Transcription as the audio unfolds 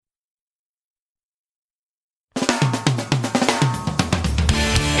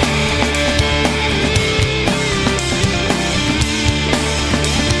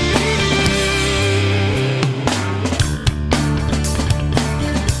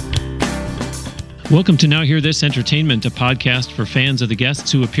Welcome to Now Hear This Entertainment, a podcast for fans of the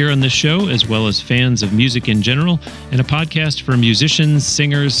guests who appear on this show, as well as fans of music in general, and a podcast for musicians,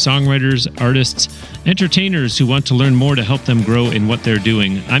 singers, songwriters, artists, entertainers who want to learn more to help them grow in what they're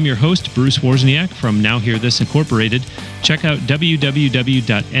doing. I'm your host, Bruce Wozniak from Now Hear This Incorporated. Check out www.nchte.net.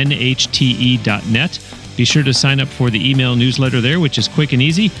 Be sure to sign up for the email newsletter there, which is quick and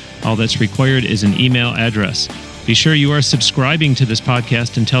easy. All that's required is an email address. Be sure you are subscribing to this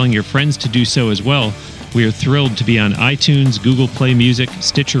podcast and telling your friends to do so as well. We are thrilled to be on iTunes, Google Play Music,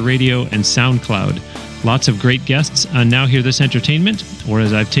 Stitcher Radio, and SoundCloud. Lots of great guests on Now Hear This Entertainment, or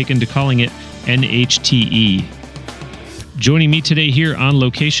as I've taken to calling it, NHTE. Joining me today here on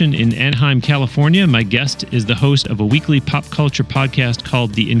location in Anaheim, California, my guest is the host of a weekly pop culture podcast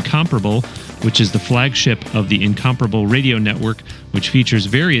called The Incomparable, which is the flagship of the Incomparable Radio Network, which features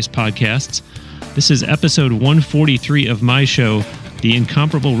various podcasts. This is episode 143 of my show. The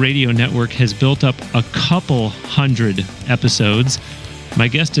Incomparable Radio Network has built up a couple hundred episodes. My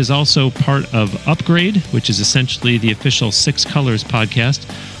guest is also part of Upgrade, which is essentially the official Six Colors podcast.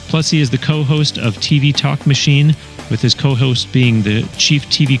 Plus, he is the co-host of TV Talk Machine, with his co-host being the chief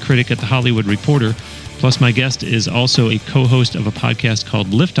TV critic at The Hollywood Reporter. Plus, my guest is also a co-host of a podcast called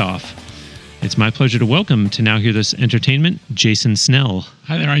Liftoff. It's my pleasure to welcome to Now Hear This Entertainment, Jason Snell.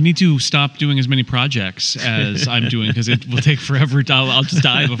 Hi there. I need to stop doing as many projects as I'm doing because it will take forever. I'll just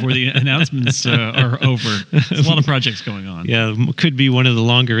die before the announcements are over. There's a lot of projects going on. Yeah, could be one of the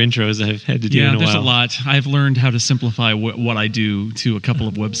longer intros I've had to do in a while. Yeah, there's a lot. I've learned how to simplify what I do to a couple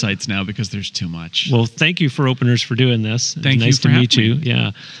of websites now because there's too much. Well, thank you for Openers for doing this. Thank you nice for to meet you. me.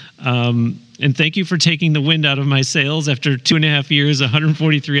 Yeah. And thank you for taking the wind out of my sails after 2.5 years,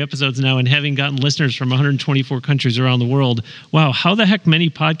 143 episodes now, and having gotten listeners from 124 countries around the world. Wow, how the heck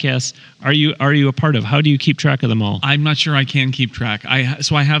many podcasts are you a part of? How do you keep track of them all? I'm not sure I can keep track. I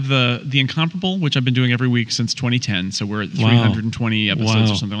have the Incomparable, which I've been doing every week since 2010. So we're at 320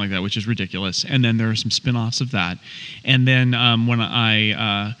 episodes or something like that, which is ridiculous. And then there are some spin-offs of that. And then when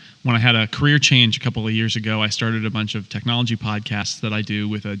I had a career change a couple of years ago, I started a bunch of technology podcasts that I do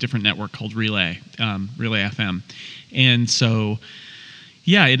with a different network called Relay FM. And so,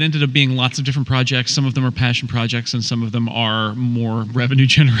 yeah, it ended up being lots of different projects. Some of them are passion projects, and some of them are more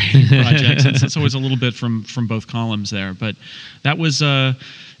revenue-generating projects. And so it's always a little bit from both columns there. But that was...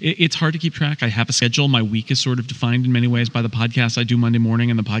 It's hard to keep track. I have a schedule. My week is sort of defined in many ways by the podcast I do Monday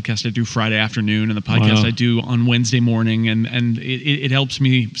morning and the podcast I do Friday afternoon and the podcast I do on Wednesday morning. And it helps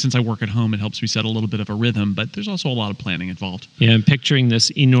me, since I work at home, it helps me set a little bit of a rhythm. But there's also a lot of planning involved. Yeah, I'm picturing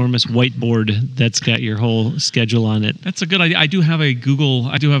this enormous whiteboard that's got your whole schedule on it. That's a good idea. I do have a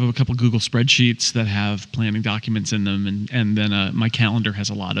couple Google spreadsheets that have planning documents in them. And then my calendar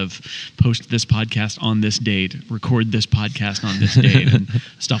has a lot of post this podcast on this date, record this podcast on this date, and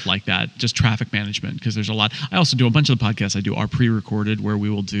stuff like that, just traffic management, because there's a lot. I also do a bunch of the podcasts I do are pre-recorded, where we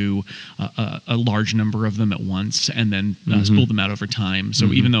will do a large number of them at once and then spool them out over time. So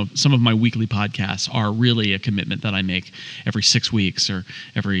even though some of my weekly podcasts are really a commitment that I make every 6 weeks or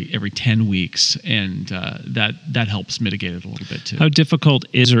every 10 weeks, and that helps mitigate it a little bit too. How difficult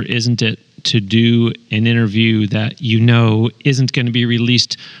is or isn't it to do an interview that isn't going to be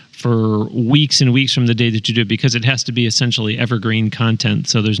released for weeks and weeks from the day that you do it, because it has to be essentially evergreen content,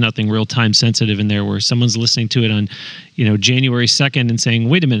 so there's nothing real time sensitive in there where someone's listening to it on January 2nd and saying,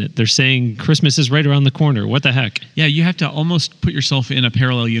 wait a minute, they're saying Christmas is right around the corner. What the heck? Yeah, you have to almost put yourself in a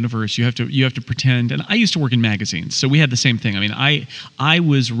parallel universe. You have to pretend. And I used to work in magazines, so we had the same thing. I mean, I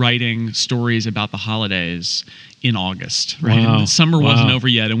was writing stories about the holidays in August, right? Wow. And the summer wasn't over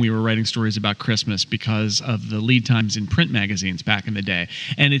yet, and we were writing stories about Christmas because of the lead times in print magazines back in the day.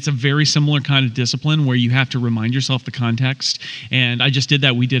 And it's a very similar kind of discipline where you have to remind yourself the context. And I just did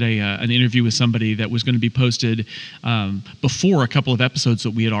that. We did an interview with somebody that was going to be posted before a couple of episodes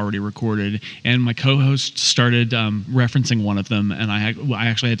that we had already recorded. And my co-host started referencing one of them, and I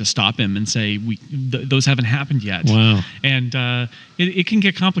actually had to stop him and say, those haven't happened yet. Wow. And it can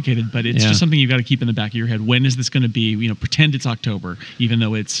get complicated, but it's just something you've got to keep in the back of your head. When is this going to be? Pretend it's October, even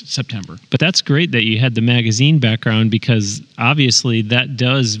though it's September. But that's great that you had the magazine background, because obviously that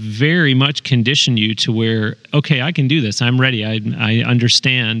does very much condition you to where, okay, I can do this. I'm ready. I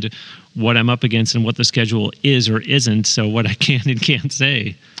understand what I'm up against and what the schedule is or isn't, so what I can and can't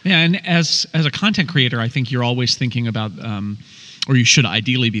say. Yeah, and as a content creator, I think you're always thinking about or you should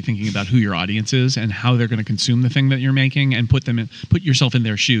ideally be thinking about who your audience is and how they're going to consume the thing that you're making, and put yourself in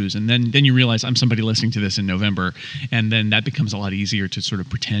their shoes. And then you realize, I'm somebody listening to this in November, and then that becomes a lot easier to sort of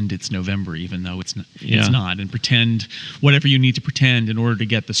pretend it's November, even though it's not, and pretend whatever you need to pretend in order to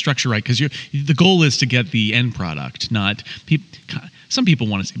get the structure right. Because the goal is to get the end product, not people. some people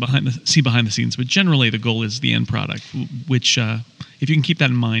want to see behind the scenes, but generally the goal is the end product, which if you can keep that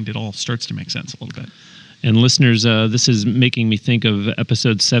in mind, it all starts to make sense a little bit. And listeners, this is making me think of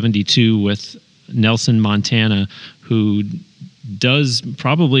episode 72 with Nelson Montana, who does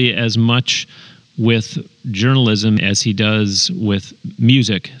probably as much with journalism as he does with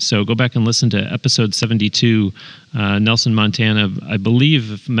music. So go back and listen to episode 72. Nelson Montana, I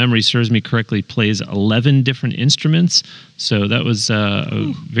believe, if memory serves me correctly, plays 11 different instruments. So that was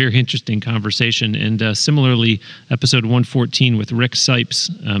a very interesting conversation. And similarly, episode 114 with Rick Sipes.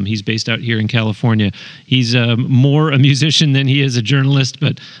 He's based out here in California. He's more a musician than he is a journalist,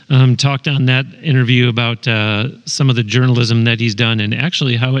 but talked on that interview about some of the journalism that he's done and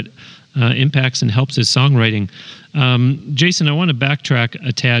actually how it impacts and helps his songwriting. Jason, I want to backtrack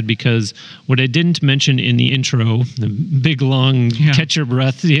a tad because what I didn't mention in the intro, the big long catch your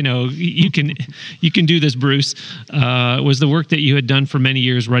breath, you can do this, Bruce, was the work that you had done for many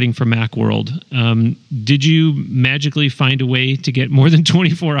years writing for Macworld. Did you magically find a way to get more than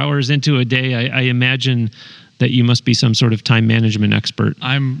 24 hours into a day? I imagine that you must be some sort of time management expert.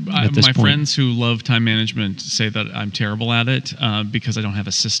 My friends who love time management say that I'm terrible at it because I don't have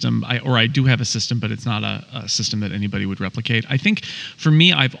a system. I do have a system, but it's not a system that anybody would replicate. I think for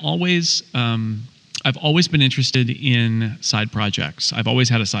me, I've always been interested in side projects. I've always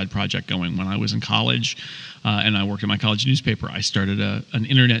had a side project going. When I was in college and I worked at my college newspaper, I started an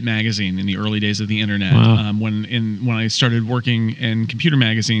internet magazine in the early days of the internet. Wow. When I started working in computer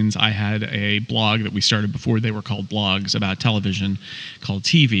magazines, I had a blog that we started before they were called blogs about television called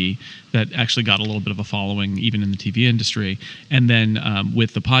TV that actually got a little bit of a following even in the TV industry. And then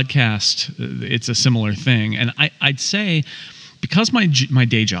with the podcast, it's a similar thing. And I'd say, because my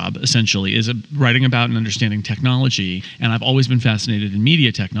day job essentially is writing about and understanding technology, and I've always been fascinated in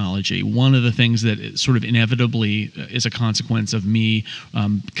media technology, one of the things that sort of inevitably is a consequence of me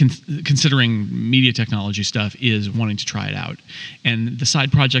considering media technology stuff is wanting to try it out. And the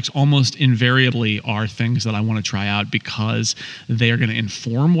side projects almost invariably are things that I want to try out because they are going to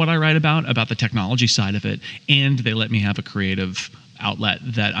inform what I write about the technology side of it, and they let me have a creative outlet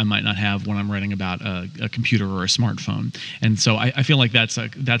that I might not have when I'm writing about a computer or a smartphone. And so I feel like that's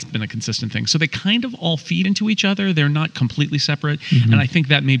been a consistent thing. So they kind of all feed into each other. They're not completely separate. Mm-hmm. And I think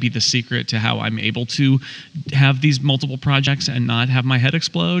that may be the secret to how I'm able to have these multiple projects and not have my head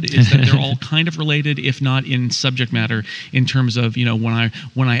explode, is that they're all kind of related, if not in subject matter, in terms of,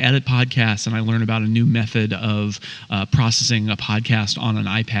 when I edit podcasts and I learn about a new method of processing a podcast on an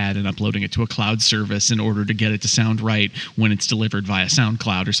iPad and uploading it to a cloud service in order to get it to sound right when it's delivered via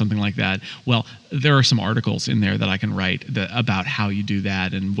SoundCloud or something like that. Well, there are some articles in there that I can write about how you do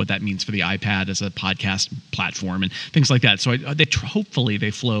that and what that means for the iPad as a podcast platform and things like that. So hopefully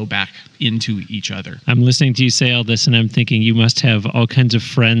they flow back into each other. I'm listening to you say all this and I'm thinking you must have all kinds of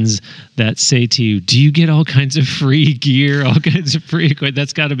friends that say to you, do you get all kinds of free gear, all kinds of free equipment?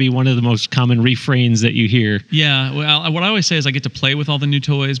 That's got to be one of the most common refrains that you hear. Yeah, well, what I always say is I get to play with all the new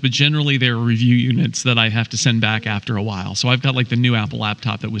toys, but generally they're review units that I have to send back after a while. So I've got like the new Apple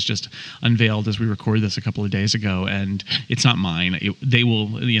laptop that was just unveiled as we recorded this a couple of days ago, and it's not mine.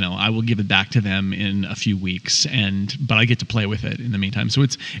 I will give it back to them in a few weeks, but I get to play with it in the meantime. So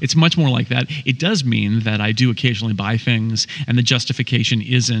it's much more like that. It does mean that I do occasionally buy things, and the justification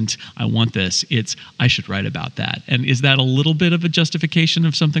isn't I want this. It's I should write about that. And is that a little bit of a justification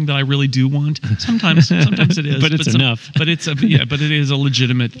of something that I really do want? Sometimes it is, but it's enough. But it is a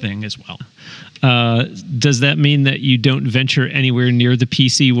legitimate thing as well. Does that mean that you don't venture anywhere near the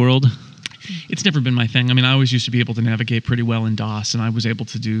PC world? It's never been my thing. I mean, I always used to be able to navigate pretty well in DOS, and I was able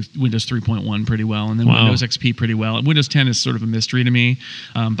to do Windows 3.1 pretty well, and then Windows XP pretty well. And Windows 10 is sort of a mystery to me,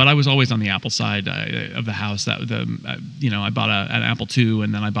 but I was always on the Apple side of the house. I bought an Apple II,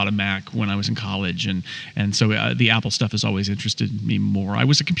 and then I bought a Mac when I was in college, and so the Apple stuff has always interested me more. I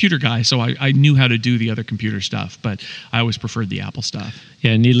was a computer guy, so I knew how to do the other computer stuff, but I always preferred the Apple stuff.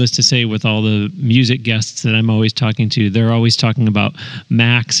 Yeah, needless to say, with all the music guests that I'm always talking to, they're always talking about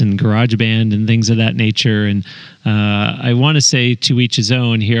Macs and GarageBand and things of that nature. And I want to say to each his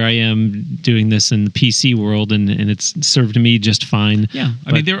own. Here I am doing this in the PC world, and it's served me just fine. Yeah,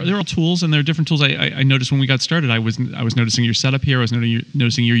 I mean, there are tools, and there are different tools. I noticed when we got started, I was noticing your setup here. I was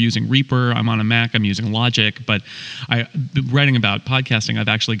noticing you're using Reaper. I'm on a Mac. I'm using Logic. But writing about podcasting, I've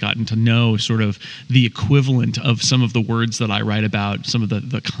actually gotten to know sort of the equivalent of some of the words that I write about, some of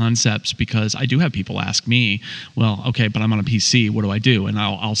the concepts, because I do have people ask me, well, okay, but I'm on a PC, what do I do? And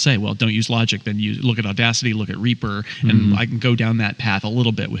I'll say, well, don't use Logic, then you look at Audacity, look at Reaper, and I can go down that path a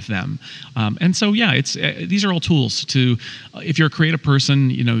little bit with them. And so, yeah, it's these are all tools to, if you're a creative person,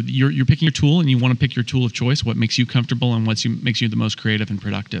 you're picking your tool and you want to pick your tool of choice, what makes you comfortable and makes you the most creative and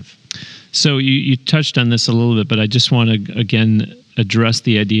productive. So you touched on this a little bit, but I just want to, again, address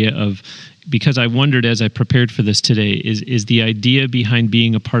the idea of, because I wondered as I prepared for this today, is the idea behind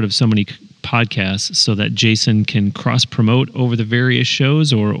being a part of so many podcasts so that Jason can cross-promote over the various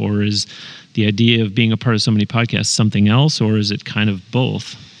shows, or is the idea of being a part of so many podcasts something else, or is it kind of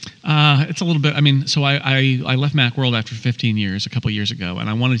both? It's a little bit. I mean, so I left Macworld after 15 years, a couple of years ago, and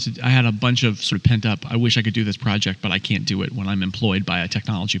I had a bunch of sort of pent up, I wish I could do this project, but I can't do it when I'm employed by a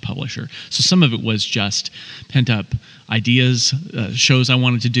technology publisher. So some of it was just pent up ideas, shows I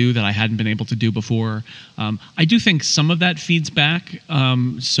wanted to do that I hadn't been able to do before. I do think some of that feeds back,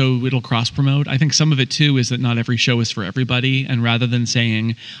 so it'll cross-promote. I think some of it, too, is that not every show is for everybody, and rather than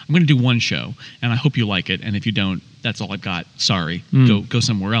saying, I'm going to do one show, and I hope you like it, and if you don't, that's all I've got. Sorry, go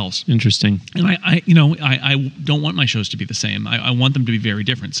somewhere else. Interesting. And I don't want my shows to be the same. I want them to be very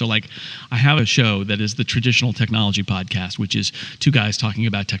different. So, like, I have a show that is the traditional technology podcast, which is two guys talking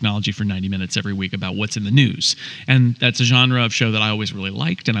about technology for 90 minutes every week about what's in the news. And that's a genre of show that I always really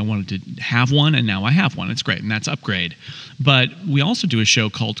liked, and I wanted to have one, and now I have one. It's great, and that's Upgrade. But we also do a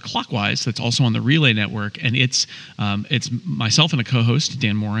show called Clockwise that's also on the Relay Network, and it's myself and a co-host,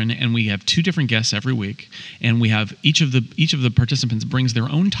 Dan Morin, and we have two different guests every week, and we have each of the participants brings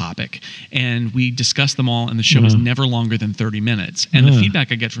their own topic, and we discuss them all, and the show is never longer than 30 minutes. And the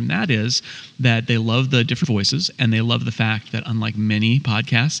feedback I get from that is that they love the different voices, and they love the fact that, unlike many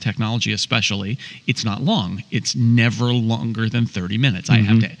podcasts, technology especially, it's not long. It's never longer than 30 minutes. I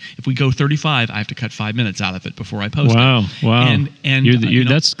have to, if we go 35, I have to cut 5 minutes out of it before I post it. Wow. And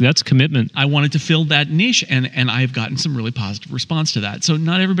that's commitment. I wanted to fill that niche, and I've gotten some really positive response to that. So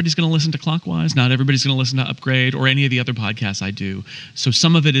not everybody's going to listen to Clockwise, not everybody's going to listen to Upgrade or any of the other podcasts I do. So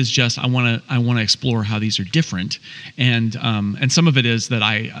some of it is just I want to explore how these are different, and some of it is that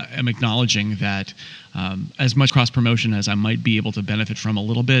I am acknowledging that as much cross promotion as I might be able to benefit from a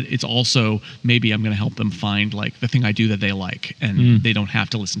little bit, it's also maybe I'm going to help them find like the thing I do that they like, and they don't have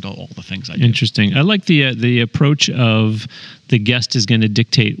to listen to all the things I do. Interesting. I like the approach of the guest is going to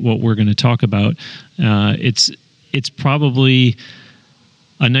dictate what we're going to talk about. It's probably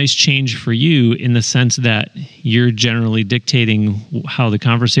a nice change for you in the sense that you're generally dictating how the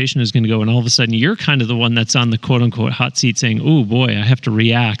conversation is going to go, and all of a sudden you're kind of the one that's on the quote-unquote hot seat saying, oh boy, I have to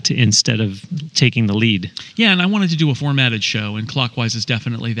react instead of taking the lead. Yeah, and I wanted to do a formatted show, and Clockwise is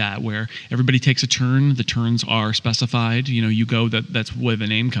definitely that, where everybody takes a turn. The turns are specified. You go, that's where the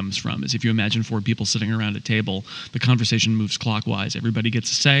name comes from, is if you imagine four people sitting around a table, the conversation moves clockwise. Everybody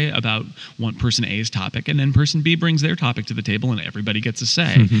gets a say about one person A's topic, and then person B brings their topic to the table, and everybody gets a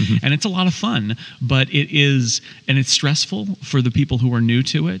say. And it's a lot of fun, but it's stressful for the people who are new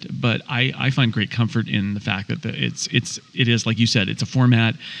to it. But I find great comfort in the fact that it is, like you said, it's a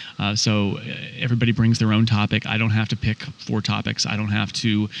format. So everybody brings their own topic. I don't have to pick 4 topics. I don't have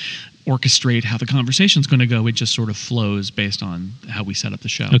to orchestrate how the conversation's going to go. It just sort of flows based on how we set up the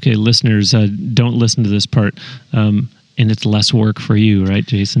show. Okay, listeners, don't listen to this part. And it's less work for you, right,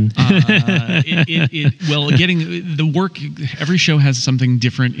 Jason? Well, getting the work, every show has something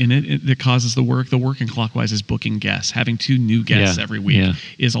different in it that causes the work. The work in Clockwise is booking guests. Having 2 new guests every week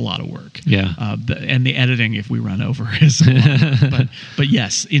is a lot of work. Yeah. And the editing, if we run over, is a lot. But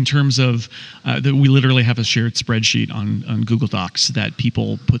yes, in terms of, we literally have a shared spreadsheet on Google Docs that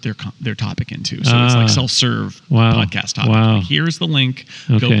people put their topic into. So it's like self-serve podcast topic. Wow. Like, here's the link.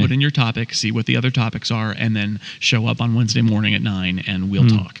 Go put in your topic, see what the other topics are, and then show up on Wednesday morning at 9 and we'll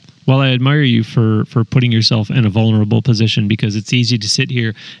talk. Well, I admire you for putting yourself in a vulnerable position, because it's easy to sit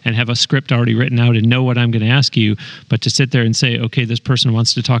here and have a script already written out and know what I'm going to ask you, but to sit there and say, okay, this person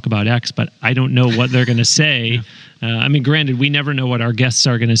wants to talk about X, but I don't know what they're going to say. I mean, granted, we never know what our guests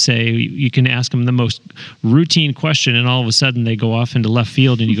are going to say. You can ask them the most routine question, and all of a sudden they go off into left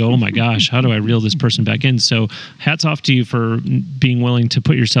field, and you go, oh my gosh, how do I reel this person back in? So hats off to you for being willing to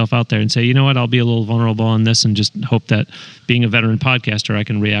put yourself out there and say, you know what, I'll be a little vulnerable on this, and just hope that being a veteran podcaster, I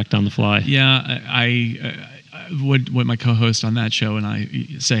can react on the fly. Yeah, what my co-host on that show and I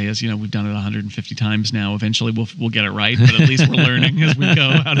say is, we've done it 150 times now. Eventually we'll get it right, but at least we're learning as we go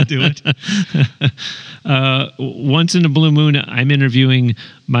how to do it. Once in a blue moon, I'm interviewing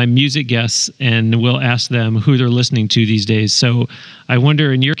my music guests and will ask them who they're listening to these days. So I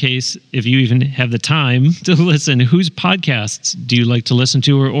wonder, in your case, if you even have the time to listen, whose podcasts do you like to listen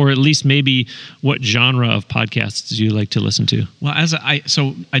to, or at least maybe what genre of podcasts do you like to listen to? Well, so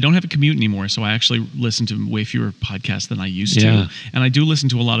I don't have a commute anymore, so I actually listen to way fewer podcasts than I used to. And I do listen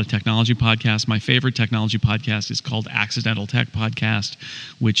to a lot of technology podcasts. My favorite technology podcast is called Accidental Tech Podcast,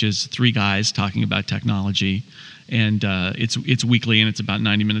 which is three guys talking about technology. And it's weekly, and it's about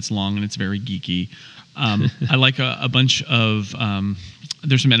 90 minutes long, and it's very geeky. I like a bunch of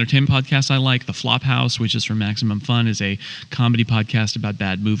there's some entertainment podcasts I like. The Flophouse, which is from Maximum Fun, is a comedy podcast about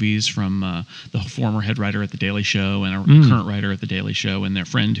bad movies from the former head writer at The Daily Show and a current writer at The Daily Show, and their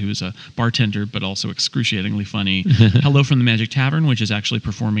friend who is a bartender but also excruciatingly funny. Hello from the Magic Tavern, which is actually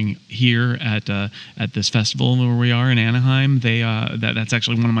performing here at this festival where we are in Anaheim. That's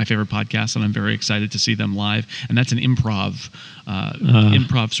actually one of my favorite podcasts, and I'm very excited to see them live. And that's an improv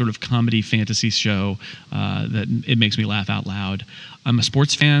sort of comedy fantasy show that it makes me laugh out loud. I'm a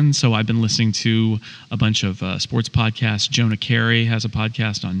sports fan, so I've been listening to a bunch of sports podcasts. Jonah Carey has a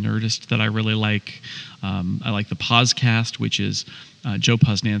podcast on Nerdist that I really like. I like the Pozcast, which is Joe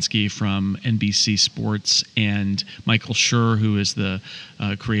Posnanski from NBC Sports, and Michael Schur, who is the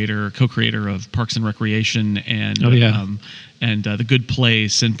co-creator of Parks and Recreation and The Good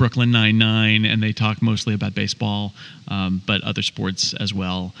Place and Brooklyn Nine-Nine, and they talk mostly about baseball, but other sports as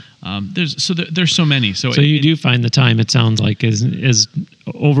well. There's so many. So you do find the time. It sounds like as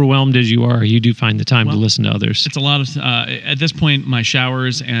overwhelmed as you are, you do find the time to listen to others. It's a lot of at this point, my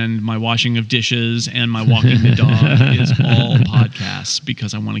showers and my washing of dishes and my walking the dog is all podcasts,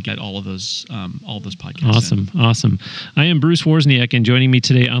 because I want to get all those podcasts. Awesome. I am Bruce Wozniak, and joining me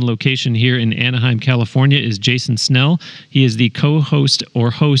today on location here in Anaheim, California, is Jason Snell. He is the co-host or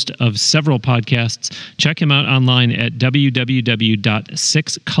host of several podcasts. Check him out online at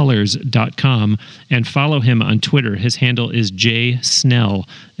www.sixcolors.com and follow him on Twitter. His handle is jsnell,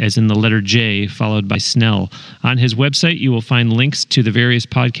 as in the letter J followed by Snell. On his website, you will find links to the various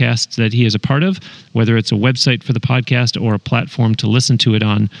podcasts that he is a part of, whether it's a website for the podcast or a platform to listen to it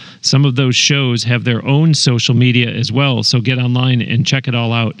on. Some of those shows have their own social media as well, so get online and check it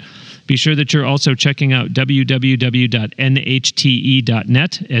all out. Be sure that you're also checking out www.nhte.net,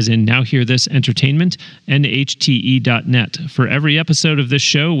 as in Now Hear This Entertainment, nhte.net. For every episode of this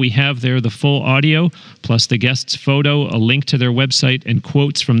show, we have there the full audio, plus the guest's photo, a link to their website, and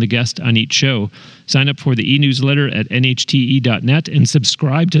quotes from the guest on each show. Sign up for the e-newsletter at nhte.net and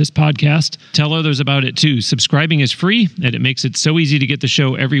subscribe to this podcast. Tell others about it too. Subscribing is free, and it makes it so easy to get the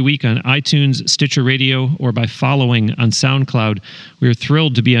show every week on iTunes, Stitcher Radio, or by following on SoundCloud. We're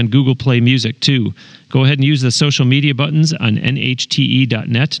thrilled to be on Google Play Music too. Go ahead and use the social media buttons on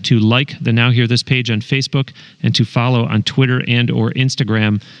nhte.net to like the Now Hear This page on Facebook and to follow on Twitter and or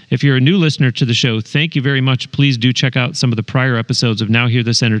Instagram. If you're a new listener to the show, thank you very much. Please do check out some of the prior episodes of Now Hear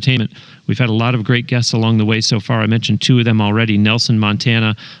This Entertainment. We've had a lot of great guests along the way so far. I mentioned two of them already, Nelson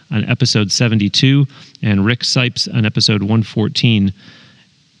Montana on episode 72 and Rick Sipes on episode 114.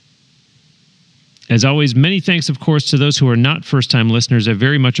 As always, many thanks, of course, to those who are not first-time listeners. I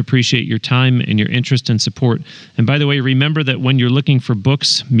very much appreciate your time and your interest and support. And by the way, remember that when you're looking for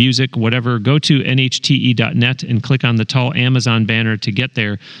books, music, whatever, go to nhte.net and click on the tall Amazon banner to get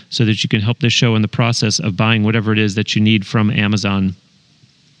there so that you can help this show in the process of buying whatever it is that you need from Amazon.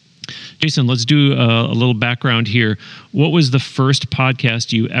 Jason, let's do a little background here. What was the first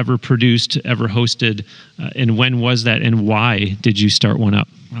podcast you ever produced, ever hosted, and when was that, and why did you start one up?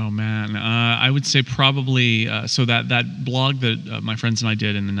 Oh, man. I would say probably, so that blog that my friends and I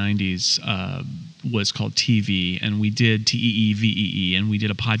did in the 90s was called TV, and we did TEEVEE, and we did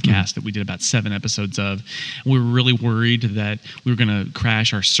a podcast that we did about 7 episodes of. We were really worried that we were going to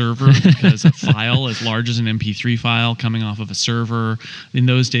crash our server because a file as large as an MP3 file coming off of a server, in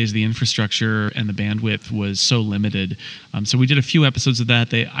those days the infrastructure and the bandwidth was so limited. So we did a few episodes of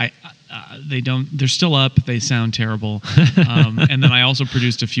that. They're still up. They sound terrible. And then I also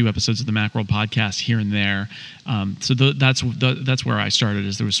produced a few episodes of the Macworld podcast here and there. So that's where I started.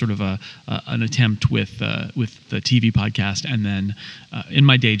 Is there was sort of an attempt with the TV podcast, and then in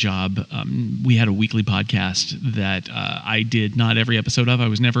my day job, we had a weekly podcast that I did not every episode of. I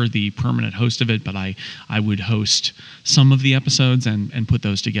was never the permanent host of it, but I would host some of the episodes and put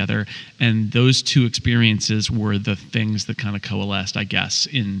those together. And those two experiences were the things that kind of coalesced, I guess,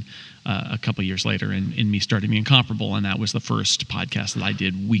 in a couple of years later in me starting the Incomparable, and that was the first podcast that I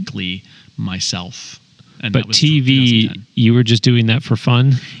did weekly myself. And but TV, you were just doing that for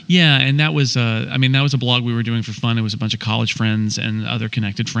fun? Yeah, and that was that was a blog we were doing for fun. It was a bunch of college friends and other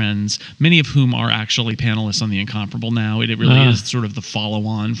connected friends, many of whom are actually panelists on The Incomparable now. It really is sort of the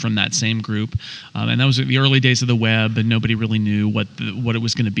follow-on from that same group. And that was the early days of the web, and nobody really knew what it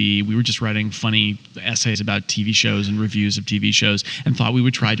was going to be. We were just writing funny essays about TV shows and reviews of TV shows, and thought we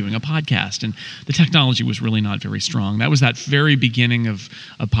would try doing a podcast. And the technology was really not very strong. That was that very beginning of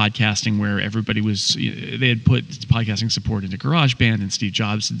podcasting where everybody was... They had put podcasting support into GarageBand, and Steve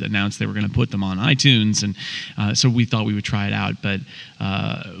Jobs had announced they were going to put them on iTunes, and so we thought we would try it out. But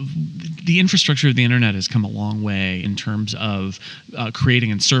the infrastructure of the internet has come a long way in terms of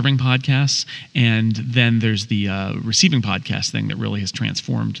creating and serving podcasts, and then there's the receiving podcast thing that really has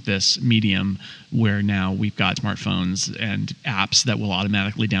transformed this medium, where now we've got smartphones and apps that will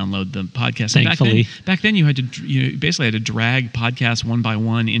automatically download the podcast. Thankfully. Back then you basically had to drag podcasts one by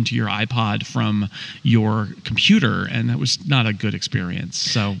one into your iPod from your computer, and that was not a good experience.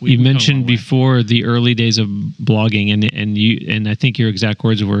 So you mentioned before the early days of blogging, and I think your exact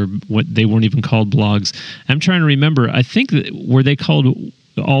words were they weren't even called blogs. I'm trying to remember. I think were they called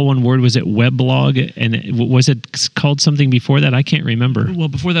all one word? Was it weblog? And was it called something before that? I can't remember. Well,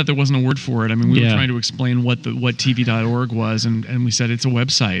 before that, there wasn't a word for it. I mean, we were trying to explain what TV.org was, and we said it's a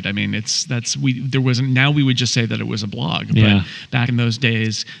website. I mean, now we would just say that it was a blog. But back in those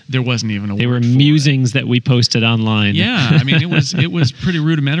days, there wasn't even a word for it. They were musings that we posted online. Yeah, I mean, it was pretty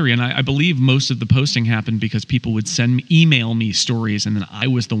rudimentary, and I believe most of the posting happened because people would email me stories, and then I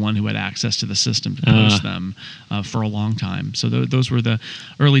was the one who had access to the system to post them for a long time. So those were the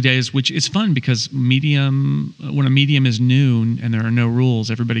early days, which is fun because when a medium is new and there are no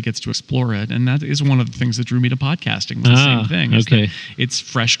rules, everybody gets to explore it. And that is one of the things that drew me to podcasting. The same thing. Okay. It's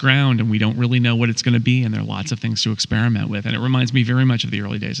fresh ground and we don't really know what it's going to be. And there are lots of things to experiment with. And it reminds me very much of the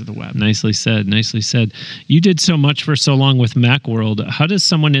early days of the web. Nicely said. Nicely said. You did so much for so long with Macworld. How does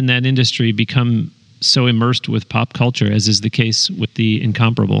someone in that industry become so immersed with pop culture, as is the case with The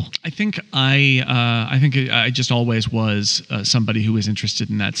Incomparable? I think I just always was somebody who was interested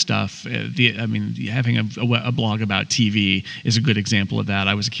in that stuff. Having a blog about TV is a good example of that.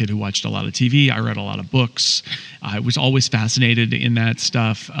 I was a kid who watched a lot of TV. I read a lot of books. I was always fascinated in that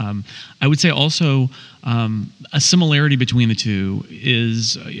stuff. I would say also a similarity between the two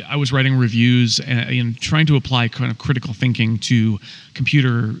is I was writing reviews and trying to apply kind of critical thinking to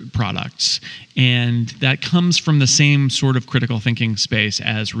computer products, and that comes from the same sort of critical thinking space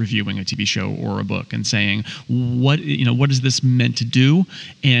as reviewing a TV show or a book and saying what is this meant to do,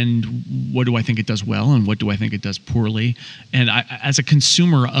 and what do I think it does well, and what do I think it does poorly. And as a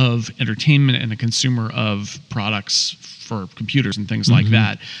consumer of entertainment and a consumer of products for computers and things like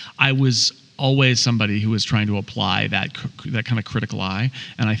that, I was always somebody who was trying to apply that kind of critical eye,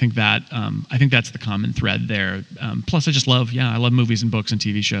 and I think that's the common thread there. Plus, I just love movies and books and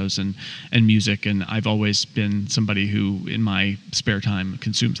TV shows and music, and I've always been somebody who, in my spare time,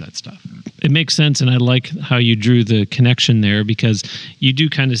 consumes that stuff. It makes sense, and I like how you drew the connection there, because you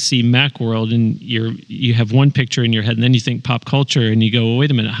do kind of see Macworld, and you have one picture in your head, and then you think pop culture, and you go, well, wait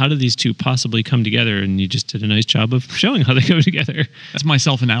a minute, how do these two possibly come together? And you just did a nice job of showing how they go together. That's my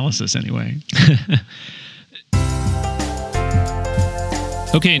self-analysis, anyway.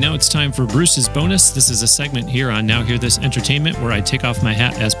 Okay, now it's time for Bruce's Bonus. This is a segment here on Now Hear This Entertainment where I take off my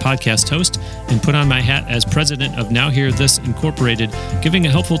hat as podcast host and put on my hat as president of Now Hear This Incorporated, giving a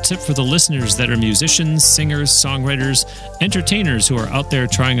helpful tip for the listeners that are musicians, singers, songwriters, entertainers who are out there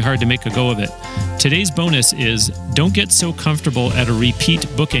trying hard to make a go of it. Today's bonus is don't get so comfortable at a repeat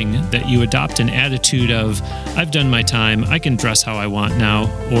booking that you adopt an attitude of, I've done my time, I can dress how I want now,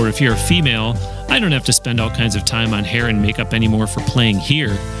 or if you're a female, I don't have to spend all kinds of time on hair and makeup anymore for playing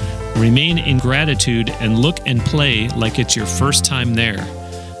here. Remain in gratitude and look and play like it's your first time there.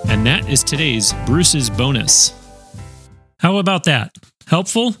 And that is today's Bruce's Bonus. How about that?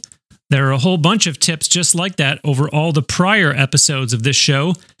 Helpful? There are a whole bunch of tips just like that over all the prior episodes of this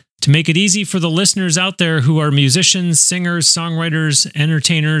show. To make it easy for the listeners out there who are musicians, singers, songwriters,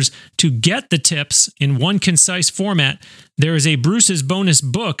 entertainers to get the tips in one concise format, there is a Bruce's Bonus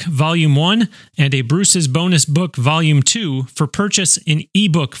Book Volume 1 and a Bruce's Bonus Book Volume 2 for purchase in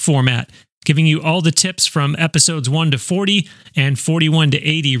ebook format, giving you all the tips from episodes 1 to 40 and 41 to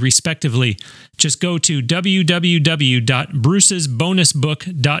 80 respectively. Just go to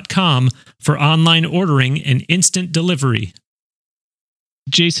www.brucesbonusbook.com for online ordering and instant delivery.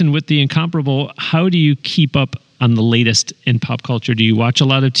 Jason, with The Incomparable, how do you keep up on the latest in pop culture? Do you watch a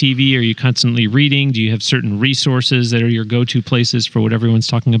lot of TV? Are you constantly reading? Do you have certain resources that are your go-to places for what everyone's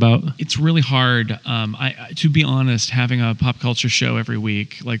talking about? It's really hard. To be honest, having a pop culture show every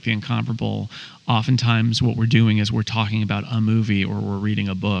week, like The Incomparable, oftentimes what we're doing is we're talking about a movie or we're reading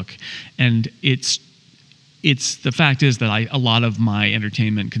a book. And it's the fact is that a lot of my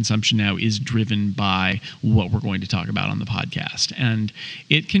entertainment consumption now is driven by what we're going to talk about on the podcast. And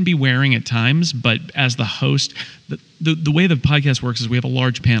it can be wearing at times, but as the host, the way the podcast works is we have a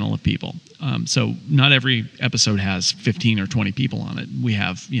large panel of people. So not every episode has 15 or 20 people on it. We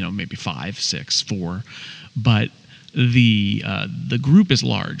have, maybe 5, 6, 4, but the group is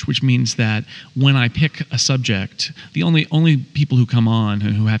large, which means that when I pick a subject, the only people who come on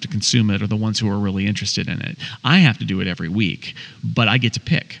and who have to consume it are the ones who are really interested in it. I have to do it every week, but I get to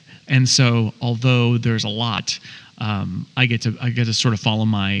pick. And so, although there's a lot, I get to sort of follow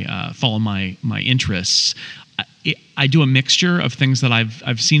my interests. I do a mixture of things that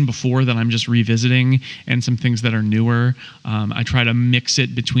I've seen before that I'm just revisiting, and some things that are newer. I try to mix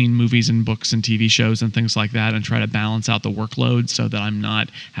it between movies and books and TV shows and things like that, and try to balance out the workload so that I'm not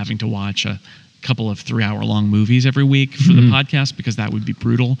having to watch a couple of 3-hour-long movies every week for the podcast, because that would be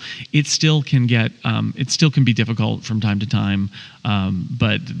brutal. It still can be difficult from time to time,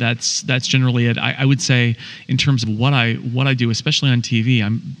 but that's generally it. I would say, in terms of what I do, especially on TV,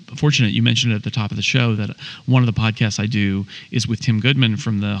 I'm fortunate. You mentioned at the top of the show that one of the podcasts I do is with Tim Goodman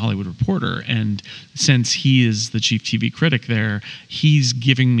from the Hollywood Reporter, and since he is the chief TV critic there, he's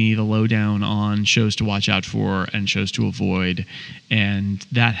giving me the lowdown on shows to watch out for and shows to avoid, and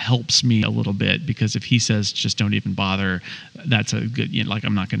that helps me a little bit, because if he says just don't even bother, that's a good,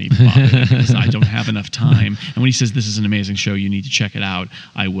 I'm not going to even bother because I don't have enough time. And when he says this is an amazing show, you need to check it out,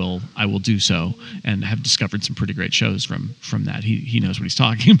 I will do so, and have discovered some pretty great shows from that. He knows what he's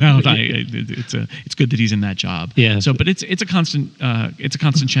talking about. It's good that he's in that job. Yeah. So, but it's a constant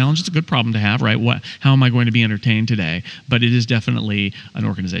challenge. It's a good problem to have, right? How am I going to be entertained today? But it is definitely an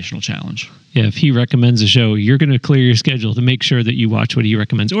organizational challenge. Yeah, if he recommends a show, you're going to clear your schedule to make sure that you watch what he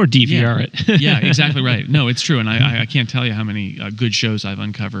recommends, or DVR it. Yeah, exactly right. No, it's true, and I can't tell you how many good shows I've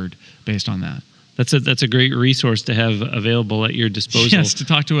uncovered based on that. That's a great resource to have available at your disposal. Yes, to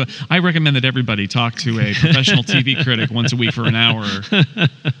talk to I recommend that everybody talk to a professional TV critic once a week for an hour.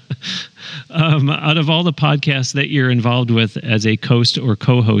 Out of all the podcasts that you're involved with as a host or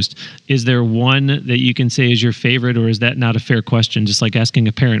co-host, is there one that you can say is your favorite, or is that not a fair question? Just like asking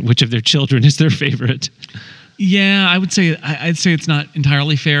a parent which of their children is their favorite. Yeah, I'd say it's not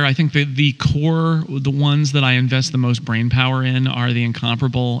entirely fair. I think that the core, the ones that I invest the most brain power in, are The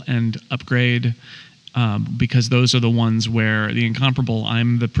Incomparable and Upgrade, because those are the ones where The Incomparable,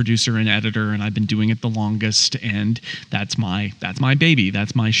 I'm the producer and editor, and I've been doing it the longest, and that's my baby,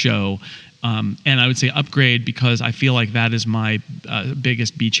 that's my show. And I would say Upgrade because I feel like that is my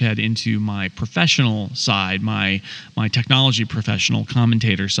biggest beachhead into my professional side, my technology professional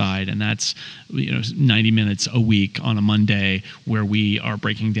commentator side, and that's 90 minutes a week on a Monday where we are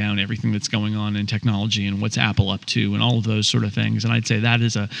breaking down everything that's going on in technology and what's Apple up to and all of those sort of things. And I'd say that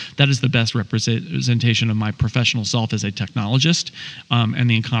is the best representation of my professional self as a technologist, and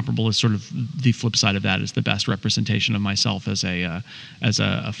The Incomparable is sort of the flip side of that, is the best representation of myself as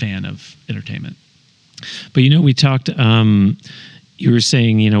a fan of entertainment. But we talked, you were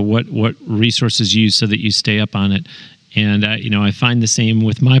saying what resources you use so that you stay up on it. And, I find the same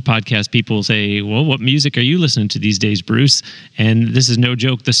with my podcast. People say, well, what music are you listening to these days, Bruce? And this is no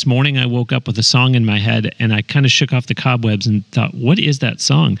joke. This morning I woke up with a song in my head, and I kind of shook off the cobwebs and thought, what is that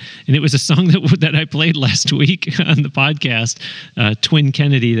song? And it was a song that I played last week on the podcast. Twin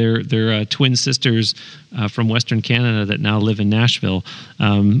Kennedy, they're twin sisters from Western Canada that now live in Nashville.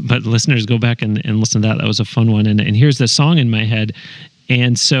 But listeners, go back and listen to that. That was a fun one. And here's the song in my head.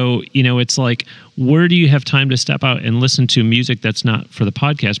 And so, it's like, where do you have time to step out and listen to music that's not for the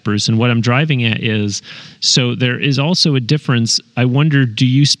podcast, Bruce? And what I'm driving at is, so there is also a difference. I wonder, do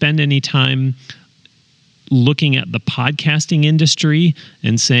you spend any time looking at the podcasting industry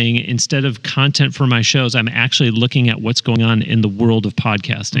and saying, instead of content for my shows, I'm actually looking at what's going on in the world of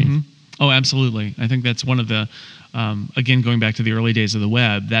podcasting? Mm-hmm. Oh, absolutely. I think that's one of the, again, going back to the early days of the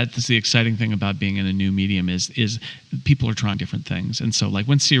web, that's the exciting thing about being in a new medium is people are trying different things. And so, like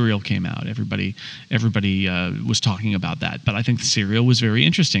when Serial came out, everybody was talking about that. But I think Serial was very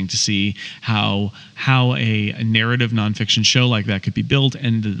interesting to see how a narrative nonfiction show like that could be built,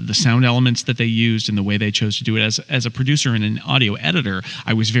 and the sound elements that they used and the way they chose to do it. As a producer and an audio editor,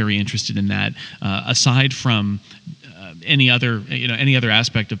 I was very interested in that. Aside from any other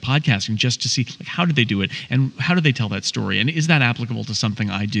aspect of podcasting, just to see like, how did they do it and how do they tell that story, and is that applicable to something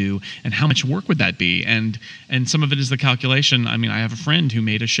I do, and how much work would that be, and some of it is the calculation. I mean, I have a friend who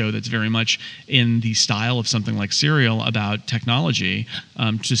made a show that's very much in the style of something like Serial about technology,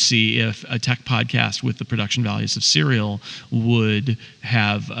 to see if a tech podcast with the production values of Serial would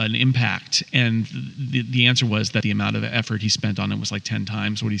have an impact, and the answer was that the amount of effort he spent on it was like 10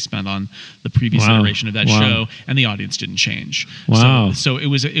 times what he spent on the previous iteration of that show, and the audience didn't change. Wow. So it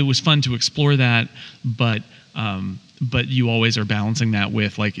was fun to explore that, but you always are balancing that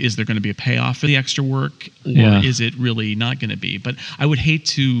with, like, is there going to be a payoff for the extra work, or is it really not going to be? But I would hate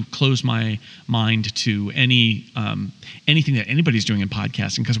to close my mind to anything that anybody's doing in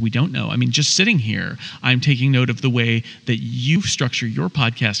podcasting, because we don't know. I mean, just sitting here, I'm taking note of the way that you structure your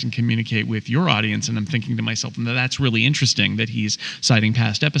podcast and communicate with your audience, and I'm thinking to myself, that's really interesting that he's citing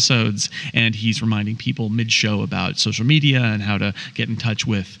past episodes, and he's reminding people mid-show about social media and how to get in touch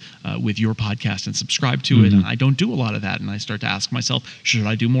with your podcast and subscribe to it. And I don't do a lot of that, and I start to ask myself, should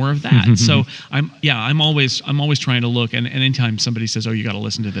I do more of that? So I'm always trying to look, and anytime somebody says, oh, you got to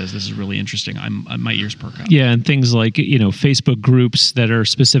listen to this is really interesting, my ears perk up. Yeah, and things like Facebook groups that are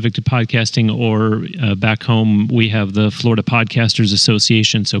specific to podcasting, or back home we have the Florida Podcasters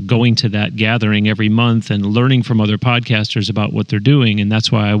Association, so going to that gathering every month and learning from other podcasters about what they're doing. And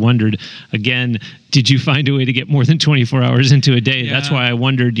that's why I wondered, again, did you find a way to get more than 24 hours into a day? Yeah. That's why I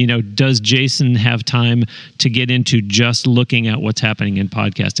wondered, does Jason have time to get into just looking at what's happening in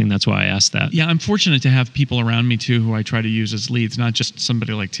podcasting? That's why I asked that. Yeah, I'm fortunate to have people around me too who I try to use as leads, not just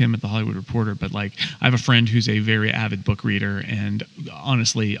somebody like Tim at the Hollywood Reporter, but like I have a friend who's a very avid book reader, and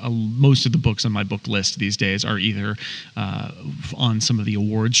honestly, most of the books on my book list these days are either on some of the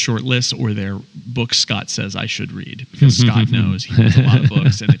awards short lists, or they're books Scott says I should read, because Scott knows he reads a lot of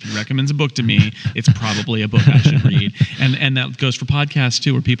books, and if he recommends a book to me, it's probably a book I should read. And that goes for podcasts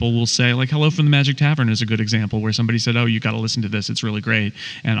too, where people will say, like, Hello from the Magic Tavern is a good example, where somebody said, oh, you got to listen to this, it's really great,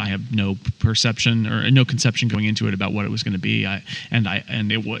 and I have no perception or no conception going into it about what it was going to be,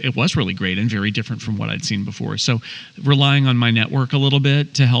 it was really great and very different from what I'd seen before. So relying on my network a little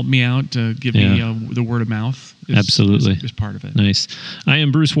bit to help me out, to give me the word of mouth is part of it. Nice. I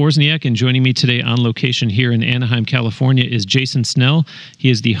am Bruce Wozniak, and joining me today on location here in Anaheim, California is Jason Snell. He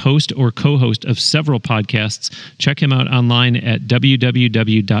is the host or co-host of several podcasts. Check him out online at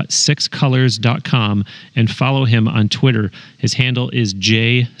www.sixcolors.com and follow him on Twitter. His handle is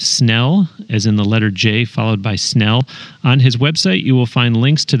jsnell, as in the letter J followed by Snell. On his website, you will find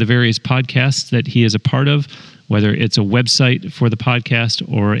links to the various podcasts that he is a part of, whether it's a website for the podcast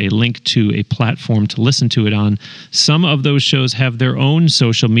or a link to a platform to listen to it on. Some of those shows have their own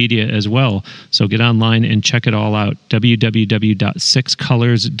social media as well, so get online and check it all out,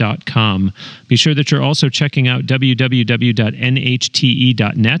 www.sixcolors.com. Be sure that you're also checking out www.nhte.net.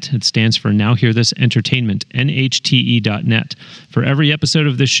 It stands for Now Hear This Entertainment, nhte.net. For every episode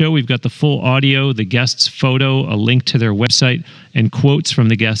of this show, we've got the full audio, the guest's photo, a link to their website, and quotes from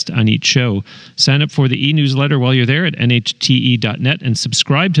the guest on each show. Sign up for the e-newsletter while you're there at nhte.net, and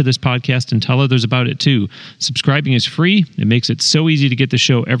subscribe to this podcast and tell others about it too. Subscribing is free. It makes it so easy to get the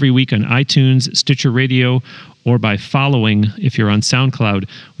show every week on iTunes, Stitcher Radio, or by following if you're on SoundCloud.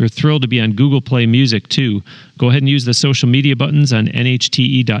 We're thrilled to be on Google Play Music too. Go ahead and use the social media buttons on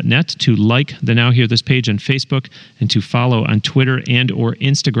nhte.net to like the Now Hear This page on Facebook and to follow on Twitter and or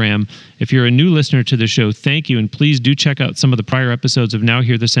Instagram. If you're a new listener to the show, thank you, and please do check out some of the prior episodes of Now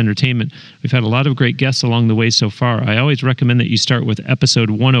Hear This Entertainment. We've had a lot of great guests along the way so far. I always recommend that you start with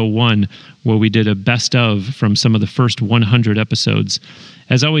episode 101, where we did a best of from some of the first 100 episodes.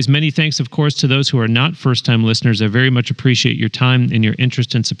 As always, many thanks, of course, to those who are not first-time listeners. I very much appreciate your time and your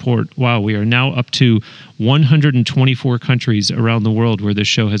interest and support. Wow, we are now up to 124 countries around the world where this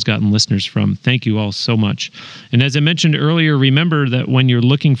show has gotten listeners from. Thank you all so much. And as I mentioned earlier, remember that when you're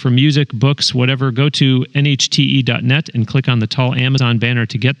looking for music, books, whatever, go to nhte.net and click on the tall Amazon banner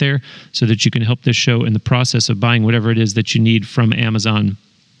to get there so that you can help this show in the process of buying whatever it is that you need from Amazon.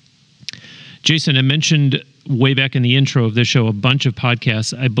 Jason, I mentioned way back in the intro of this show a bunch of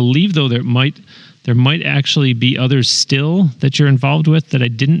podcasts. I believe, though, there might actually be others still that you're involved with that I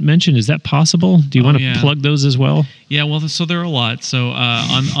didn't mention. Is that possible? Do you want to plug those as well? Yeah, well, so there are a lot. So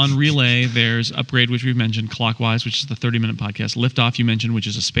on Relay, there's Upgrade, which we've mentioned, Clockwise, which is the 30-minute podcast, Liftoff, you mentioned, which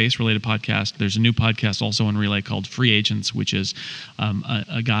is a space-related podcast. There's a new podcast also on Relay called Free Agents, which is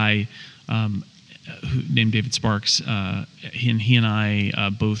a guy named David Sparks. He and I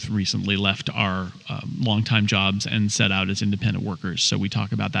both recently left our longtime jobs and set out as independent workers. So we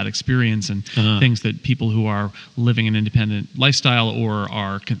talk about that experience and things that people who are living an independent lifestyle or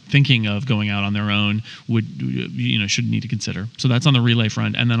are thinking of going out on their own should need to consider. So that's on the Relay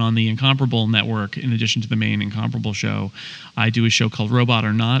front. And then on the Incomparable Network, in addition to the main Incomparable show, I do a show called Robot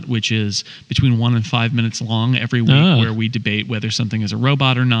or Not, which is between 1 and 5 minutes long every week, where we debate whether something is a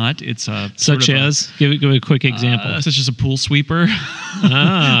robot or not. It's such as give a quick example, such as a pool sweeper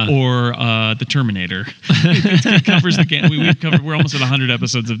or the Terminator. It covers the gamut. We're almost at 100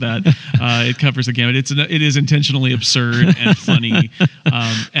 episodes of that. It covers the gamut. It is intentionally absurd and funny.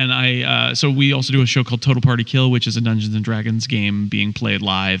 So we also do a show called Total Party Kill, which is a Dungeons and Dragons game being played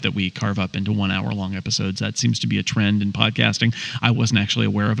live that we carve up into 1 hour long episodes. That seems to be a trend in podcasting. I wasn't actually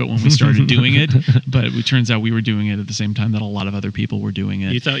aware of it when we started doing it, but it turns out we were doing it at the same time that a lot of other people were doing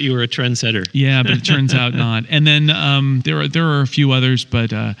it. You thought you were a trendsetter. Yeah, but it turns out not. And then there are a few others,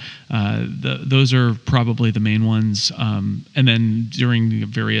 but those are probably the main ones. And then during the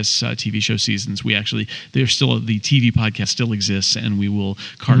various TV show seasons, the TV podcast still exists, and we will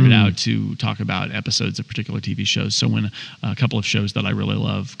carve it out to talk about episodes of particular TV shows. So when a couple of shows that I really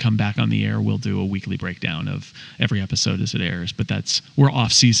love come back on the air, we'll do a weekly breakdown of every episode as it airs. But we're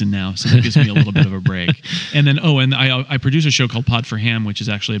off season now, so that gives me a little bit of a break. And then I produce a show called Pod for Ham, which is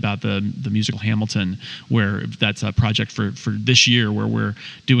actually about the musical Hamilton, where that's a project for this year where we're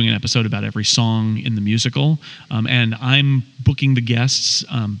doing an episode about every song in the musical. And I'm booking the guests,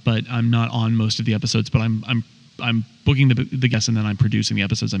 but I'm not on most of the episodes, but I'm booking the guests, and then I'm producing the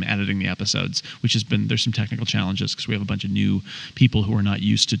episodes. I'm editing the episodes, which there's some technical challenges because we have a bunch of new people who are not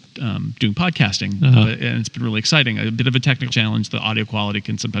used to doing podcasting, and it's been really exciting. A bit of a technical challenge. The audio quality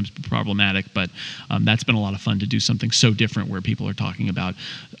can sometimes be problematic, but that's been a lot of fun to do something so different where people are talking about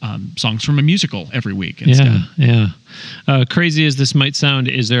songs from a musical every week instead. Yeah. Crazy as this might sound,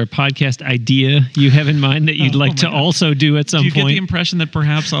 is there a podcast idea you have in mind that you'd like to also do at some point? Do you get the impression that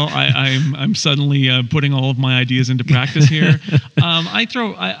perhaps I'm suddenly putting all of my ideas into practice here? I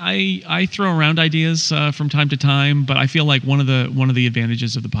throw around ideas from time to time, but I feel like one of the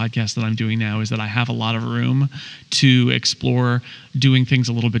advantages of the podcast that I'm doing now is that I have a lot of room to explore doing things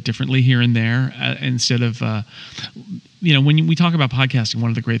a little bit differently here and there, instead of when we talk about podcasting, one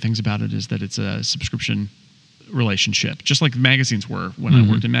of the great things about it is that it's a subscription relationship, just like magazines were when I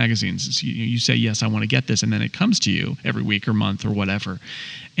worked in magazines. You say, yes, I want to get this, and then it comes to you every week or month or whatever.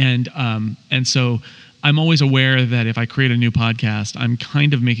 And so I'm always aware that if I create a new podcast, I'm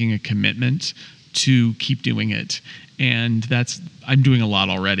kind of making a commitment to keep doing it. And I'm doing a lot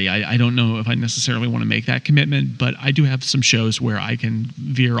already. I don't know if I necessarily want to make that commitment, but I do have some shows where I can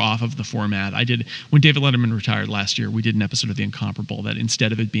veer off of the format. When David Letterman retired last year, we did an episode of The Incomparable that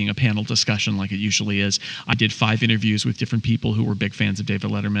instead of it being a panel discussion like it usually is, I did 5 interviews with different people who were big fans of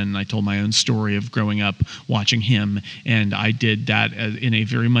David Letterman, and I told my own story of growing up watching him, and I did that in a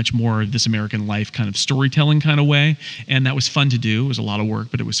very much more This American Life kind of storytelling kind of way, and that was fun to do. It was a lot of work,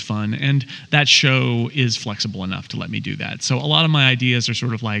 but it was fun, and that show is flexible enough to let me do that. So a lot of my ideas are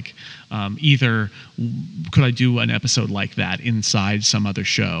sort of like either could I do an episode like that inside some other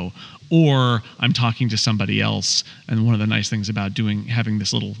show, or I'm talking to somebody else. And one of the nice things about having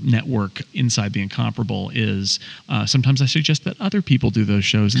this little network inside the Incomparable is sometimes I suggest that other people do those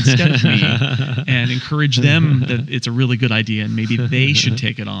shows instead of me and encourage them that it's a really good idea and maybe they should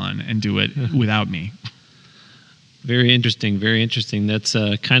take it on and do it without me. Very interesting. Very interesting. That's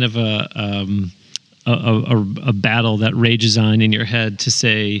kind of a battle that rages on in your head to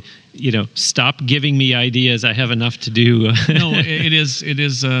say, stop giving me ideas. I have enough to do. No, it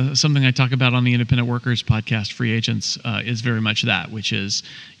is something I talk about on the Independent Workers podcast, Free Agents, is very much that, which is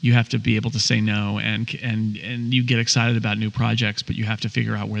you have to be able to say no, and you get excited about new projects, but you have to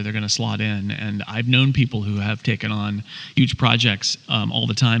figure out where they're going to slot in. And I've known people who have taken on huge projects all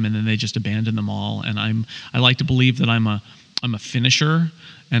the time, and then they just abandon them all. And I like to believe that I'm a finisher.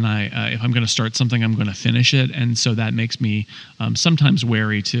 And if I'm going to start something, I'm going to finish it, and so that makes me sometimes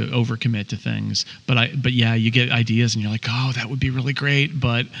wary to overcommit to things. But yeah, you get ideas, and you're like, oh, that would be really great,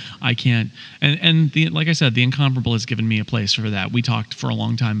 but I can't. And like I said, the Incomparable has given me a place for that. We talked for a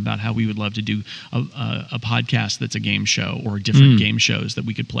long time about how we would love to do a podcast that's a game show or different game shows that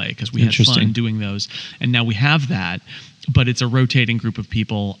we could play because we had fun doing those, and now we have that. But it's a rotating group of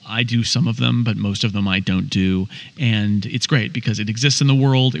people. I do some of them, but most of them I don't do. And it's great because it exists in the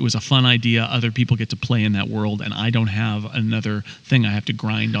world. It was a fun idea. Other people get to play in that world, and I don't have another thing I have to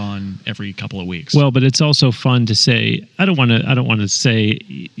grind on every couple of weeks. Well, but it's also fun to say, I don't want to say,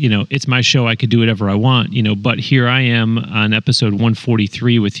 it's my show, I could do whatever I want, but here I am on episode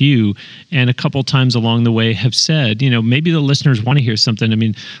 143 with you, and a couple times along the way have said, maybe the listeners want to hear something. I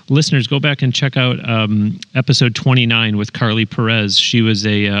mean, listeners, go back and check out episode 29 with Carly Perez. She was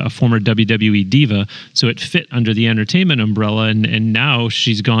a former WWE diva, so it fit under the entertainment umbrella, and now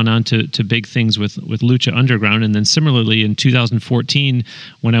she's gone on to big things with Lucha Underground. And then similarly in 2014,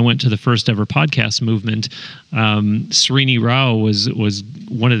 when I went to the first ever podcast movement, Srini Rao was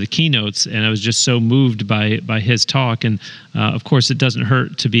one of the keynotes, and I was just so moved by his talk. And of course, it doesn't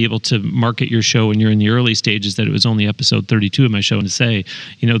hurt to be able to market your show when you're in the early stages that it was only episode 32 of my show, and to say,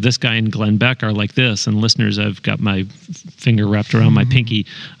 this guy and Glenn Beck are like this, and listeners, I've got my finger wrapped around my pinky.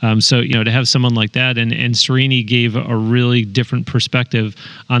 So to have someone like that, and Srini gave a really different perspective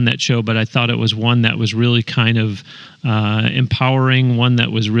on that show, but I thought it was one that was really kind of empowering, one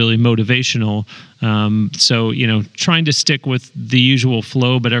that was really motivational. So trying to stick with the usual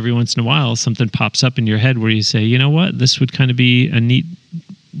flow, but every once in a while something pops up in your head where you say, you know what, this would kind of be a neat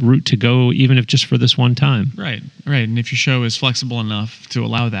route to go, even if just for this one time. Right. And if your show is flexible enough to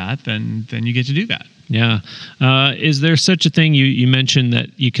allow that, then you get to do that. Yeah. Is there such a thing? You mentioned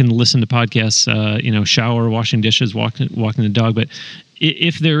that you can listen to podcasts, shower, washing dishes, walking the dog. But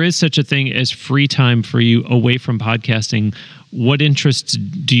if there is such a thing as free time for you away from podcasting, what interests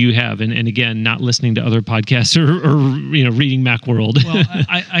do you have? And again, not listening to other podcasts or reading Macworld. Well,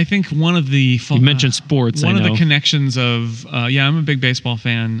 I think one of the you mentioned sports. One of the connections of I'm a big baseball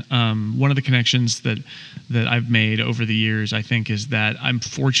fan. One of the connections that I've made over the years, I think, is that I'm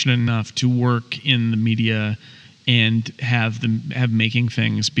fortunate enough to work in the media and have making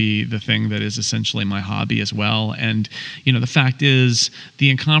things be the thing that is essentially my hobby as well. And the fact is,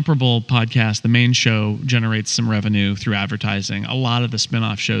 the Incomparable podcast, the main show, generates some revenue through advertising. A lot of the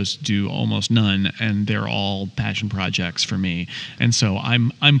spin-off shows do almost none, and they're all passion projects for me. And so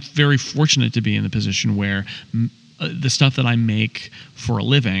I'm very fortunate to be in the position where the stuff that I make for a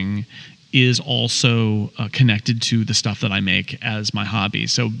living is also connected to the stuff that I make as my hobby.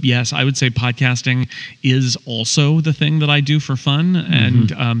 So yes, I would say podcasting is also the thing that I do for fun,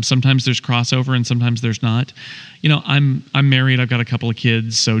 and sometimes there's crossover and sometimes there's not. I'm married. I've got a couple of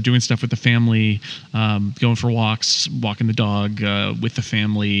kids, so doing stuff with the family, going for walks, walking the dog with the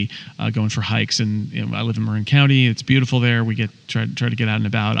family, going for hikes, and I live in Marin County. It's beautiful there. We try to get out and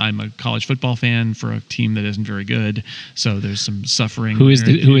about. I'm a college football fan for a team that isn't very good, so there's some suffering. Who is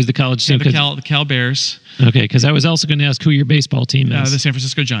the college team? The Cal Bears. Okay, because I was also going to ask who your baseball team is. The San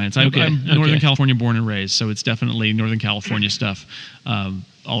Francisco Giants. I'm Northern California born and raised, so it's definitely Northern California stuff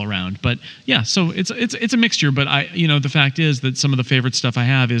all around. But yeah, so it's a mixture. But the fact is that some of the favorite stuff I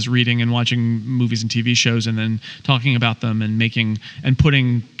have is reading and watching movies and TV shows, and then talking about them and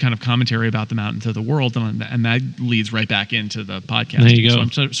putting kind of commentary about them out into the world, and that leads right back into the podcast. There you go.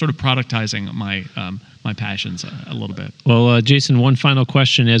 So I'm sort of productizing my passions a little bit. Well, Jason, one final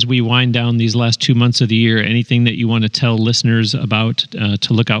question as we wind down these last 2 months of the year. Anything that you want to tell listeners about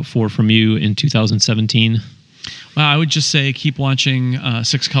to look out for from you in 2017? Well, I would just say keep watching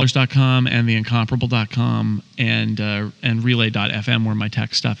sixcolors.com and theincomparable.com and relay.fm where my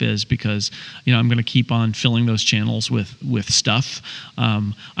tech stuff is, because I'm going to keep on filling those channels with stuff.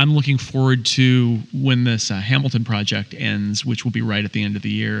 I'm looking forward to when this Hamilton project ends, which will be right at the end of the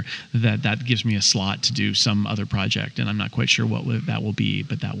year. That gives me a slot to do some other project, and I'm not quite sure what that will be,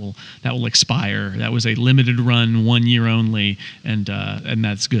 but that will expire. That was a limited run, 1 year only, and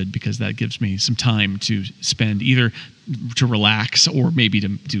that's good because that gives me some time to spend either to relax or maybe to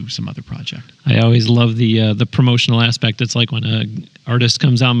do some other project. I always love the promotional aspect. It's like when an artist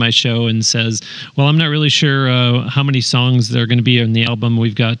comes on my show and says, well, I'm not really sure how many songs there are going to be on the album.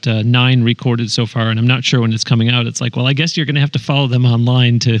 We've got 9 recorded so far, and I'm not sure when it's coming out. It's like, well, I guess you're going to have to follow them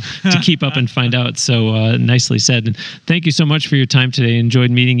online to keep up and find out. So nicely said. And thank you so much for your time today. Enjoyed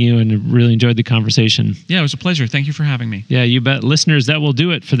meeting you and really enjoyed the conversation. Yeah, it was a pleasure. Thank you for having me. Yeah, you bet. Listeners, that will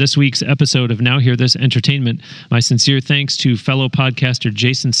do it for this week's episode of Now Hear This Entertainment. My sincere thanks to fellow podcaster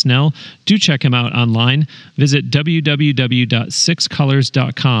Jason Snell. Do check him out online. Visit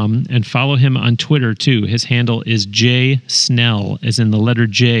www.sixcolors.com and follow him on Twitter too. His handle is jsnell, as in the letter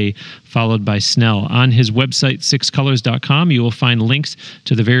J, followed by Snell. On his website, sixcolors.com, you will find links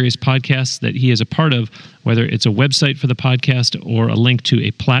to the various podcasts that he is a part of, whether it's a website for the podcast or a link to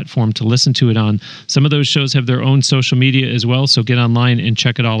a platform to listen to it on. Some of those shows have their own social media as well, so get online and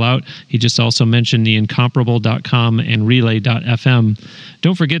check it all out. He just also mentioned the Incomparable.com and Relay.fm.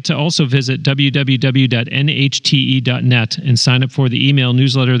 Don't forget to also visit www.nhte.net and sign up for the email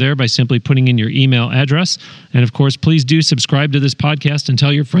newsletter there by simply putting in your email address. And of course, please do subscribe to this podcast and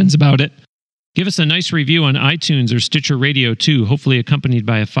tell your friends about it. Give us a nice review on iTunes or Stitcher Radio, too, hopefully accompanied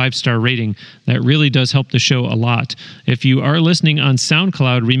by a 5-star rating. That really does help the show a lot. If you are listening on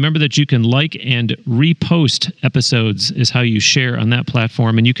SoundCloud, remember that you can like and repost episodes is how you share on that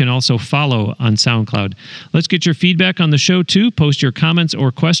platform, and you can also follow on SoundCloud. Let's get your feedback on the show, too. Post your comments or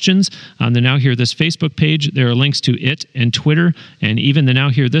questions on the Now Hear This Facebook page. There are links to it and Twitter, and even the Now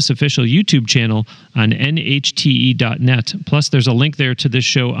Hear This official YouTube channel on nhte.net. Plus, there's a link there to this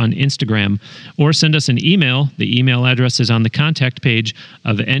show on Instagram. Or send us an email. The email address is on the contact page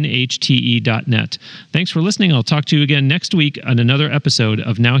of nhte.net. Thanks for listening. I'll talk to you again next week on another episode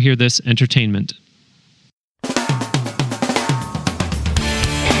of Now Hear This Entertainment.